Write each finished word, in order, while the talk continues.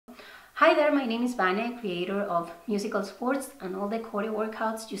Hi there, my name is Vanne, creator of musical sports and all the choreo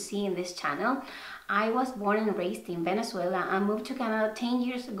workouts you see in this channel. I was born and raised in Venezuela and moved to Canada 10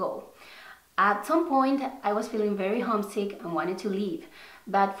 years ago. At some point, I was feeling very homesick and wanted to leave,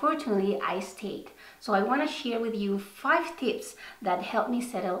 but fortunately I stayed. So I want to share with you 5 tips that helped me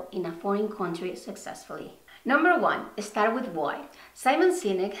settle in a foreign country successfully. Number 1, start with why. Simon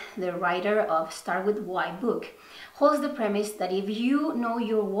Sinek, the writer of Start With Why book, holds the premise that if you know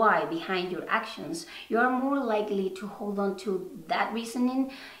your why behind your actions, you are more likely to hold on to that reasoning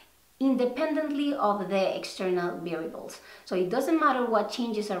independently of the external variables. So it doesn't matter what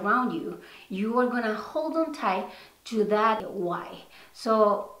changes around you, you are gonna hold on tight to that why.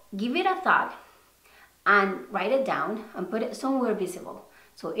 So give it a thought and write it down and put it somewhere visible.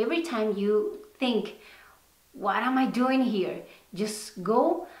 So every time you think, what am I doing here? Just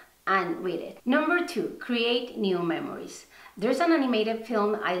go and read it. Number 2, create new memories. There's an animated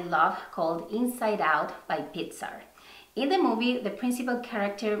film I love called Inside Out by Pixar. In the movie, the principal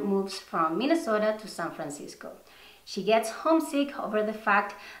character moves from Minnesota to San Francisco. She gets homesick over the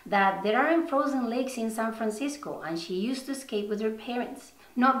fact that there aren't frozen lakes in San Francisco and she used to skate with her parents.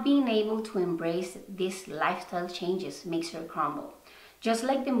 Not being able to embrace these lifestyle changes makes her crumble. Just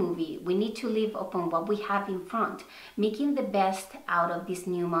like the movie, we need to live upon what we have in front, making the best out of these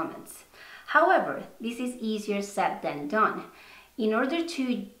new moments. However, this is easier said than done. In order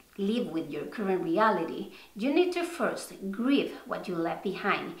to live with your current reality, you need to first grieve what you left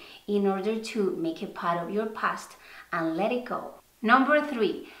behind in order to make it part of your past and let it go. Number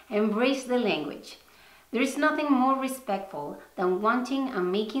 3, embrace the language. There is nothing more respectful than wanting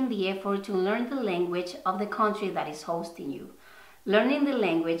and making the effort to learn the language of the country that is hosting you. Learning the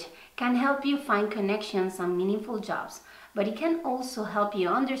language can help you find connections and meaningful jobs, but it can also help you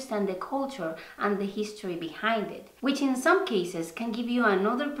understand the culture and the history behind it, which in some cases can give you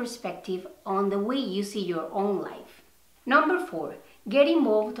another perspective on the way you see your own life. Number 4, get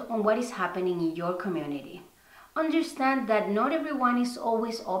involved on what is happening in your community. Understand that not everyone is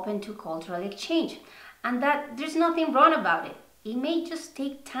always open to cultural exchange and that there's nothing wrong about it. It may just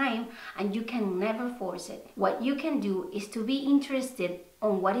take time and you can never force it. What you can do is to be interested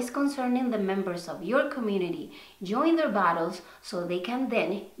on what is concerning the members of your community, join their battles so they can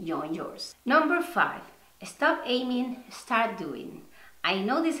then join yours. Number 5, stop aiming, start doing. I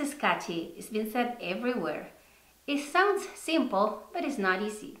know this is catchy, it's been said everywhere. It sounds simple, but it's not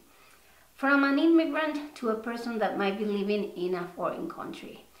easy. From an immigrant to a person that might be living in a foreign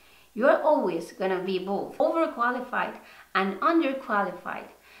country, you're always gonna be both overqualified and underqualified.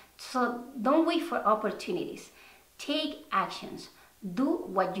 So don't wait for opportunities. Take actions. Do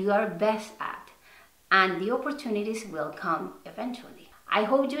what you are best at, and the opportunities will come eventually. I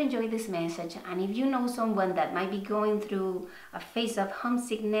hope you enjoyed this message, and if you know someone that might be going through a phase of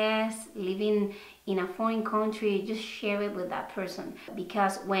homesickness, living in a foreign country, just share it with that person.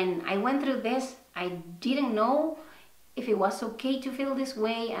 Because when I went through this, I didn't know if it was okay to feel this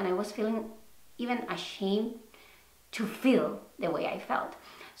way, and I was feeling even ashamed to feel the way I felt.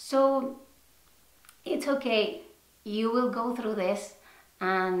 So it's okay, you will go through this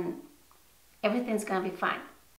and everything's gonna be fine.